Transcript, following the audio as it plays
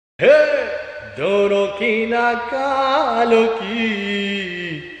दोनों की ना कालों की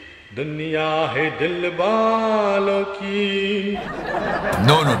दुनिया है दिल वालों की.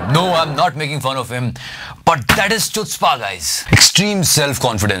 No, I'm not making fun of him. But that is Chutzpah, guys. Extreme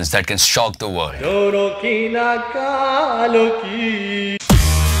self-confidence that can shock the world. दोनों की ना कालों की.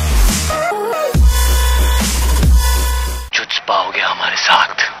 Chutzpah हो गया हमारे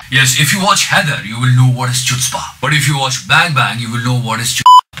साथ. Yes, if you watch Heather, you will know what is Chutzpah. But if you watch Bang Bang, you will know what is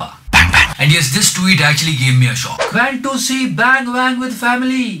Chutzpah. Bang Bang. And yes, this tweet actually gave me a shock. Went to see Bang Bang with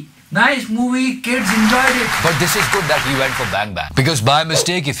family. Nice movie, kids enjoyed it. But this is good that he went for Bang Bang. Because by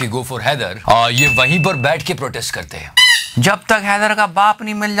mistake, if you go for Heather, ये वहीं पर बैठ के protest करते हैं. जब तक हैदर का बाप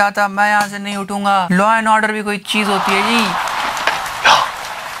नहीं मिल जाता मैं यहाँ से नहीं उठूंगा. लॉ एंड ऑर्डर भी कोई चीज होती है जी.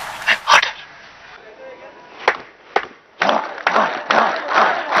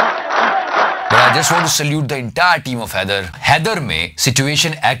 But I just want to salute the entire team of Heather. Heather में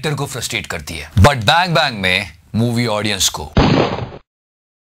situation actor को frustrate करती है. But Bang Bang में movie audience को.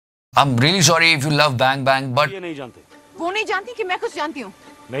 I'm really sorry if you love Bang Bang, but ये नहीं जानते. वो नहीं जानती कि मैं कुछ जानती हूँ.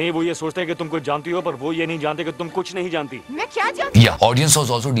 नहीं, वो ये सोचते हैं कि तुम कुछ जानती हो, पर वो ये नहीं जानते कि तुम कुछ नहीं जानती. मैं क्या जानती? Yeah, audience was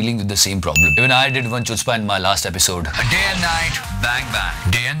also dealing with the same problem. Even I did one Chutzpah in my last episode. A day and night, Bang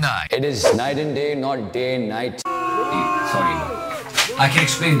Bang. Day and night. It is night and day, not day and night. Sorry, I can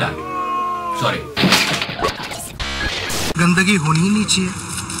explain that. Sorry. गंदगी होनी ही नहीं चाहिए.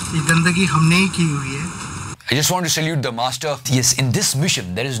 ये गंदगी हमने ही की हुई है. I just want to salute the master. Yes, in this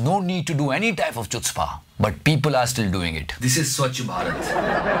mission, there is no need to do any type of chutzpah, but people are still doing it. This is Swachh Bharat.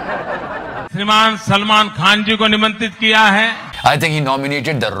 श्रीमान सलमान खान जी को निमंत्रित किया है. I think he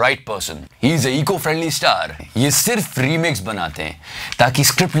nominated the right person. He is a eco-friendly star. ये सिर्फ remakes बनाते हैं ताकि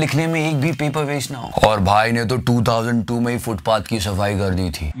स्क्रिप्ट लिखने में एक भी पेपर वेस्ट ना हो. और भाई ने तो 2002 में ही फुटपाथ की सफाई कर दी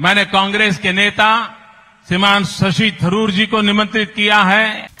थी. मैंने कांग्रेस के नेता श्रीमान शशि थरूर जी को निमंत्रित किया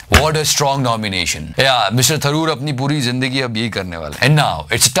है. What a strong nomination. Yeah, Mr. Tharoor अपनी पूरी जिंदगी अब यही करने वाला है. And now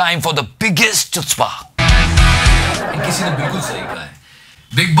it's time for the biggest chutzpah. किसी ने बिल्कुल सही कहा है.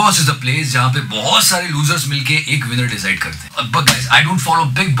 Big Boss is a place जहाँ पे बहुत सारे losers मिलके एक winner decide करते हैं. But guys, I don't follow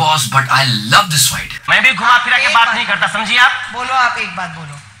Big Boss, but I love this fight. मैं भी घुमा फिरा के बात नहीं करता, समझिए आप. बोलो, आप एक बात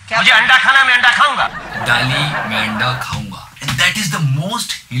बोलो. मुझे अंडा खाना, मैं अंडा खाऊंगा. डाली मैं अंडा खाऊंगा. And that is the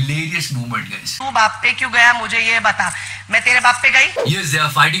most hilarious moment, guys. तू बाप पे क्यों गया मुझे ये बता. मैं तेरे बाप पे गई. Yes, they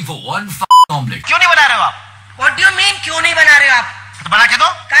are fighting for one omelet. क्यों नहीं बना रहे हो आप? What do you mean क्यों नहीं बना रहे हो आप? तो बना के दो.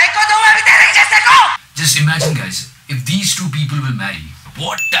 काय को दूं अभी तेरे जैसे को. Just imagine, guys, if these two people will marry,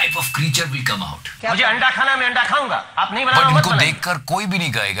 what type of creature will come out? मुझे अंडा खाना, मैं अंडा खाऊंगा. आप नहीं बना रहे हो. But इनको देखकर कोई भी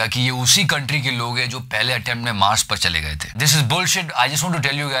नहीं कहेगा कि ये उसी कंट्री के लोग हैं जो पहले अटेम्प्ट में मार्स पर चले गए थे. This is bullshit. I just want to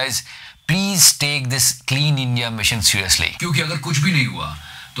tell you guys, please take this Clean India mission seriously. क्योंकि अगर कुछ भी नहीं हुआ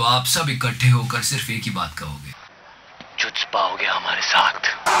तो आप सब इकट्ठे होकर सिर्फ एक ही बात कहोगे. चुत्पा हो गया हमारे साथ.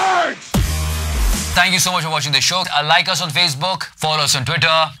 Thank you so much for watching the show. Like us on Facebook, follow us on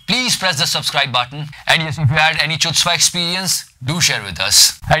Twitter. Please press the subscribe button. And yes, if you had any Chutzpah experience, do share with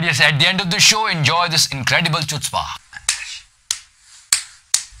us. And yes, at the end of the show, enjoy this incredible Chutzpah.